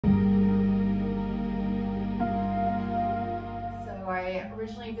I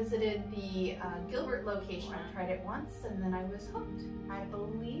originally visited the Gilbert location. I tried it once and then I was hooked. I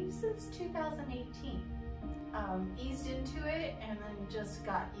believe since 2018. Eased into it and then just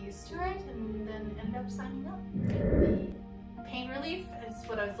got used to it and then ended up signing up. The pain relief is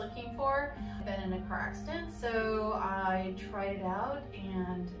what I was looking for. I've been in a car accident, so I tried it out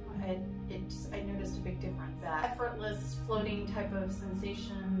and I noticed a big difference. That effortless floating type of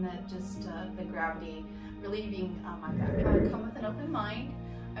sensation, that just the gravity relieving my back. Come with an open mind.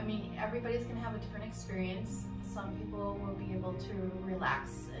 I mean, everybody's gonna have a different experience. Some people will be able to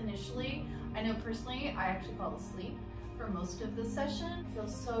relax initially. I know personally, I actually fall asleep for most of the session. I feel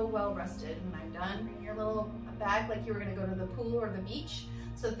so well rested when I'm done. Bring your little bag like you were gonna go to the pool or the beach.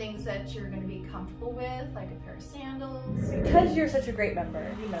 So things that you're gonna be comfortable with, like a pair of sandals. Because you're such a great member,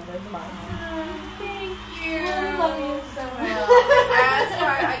 you member of the month. Thank you. I love you so much. That's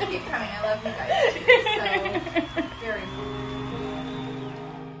why I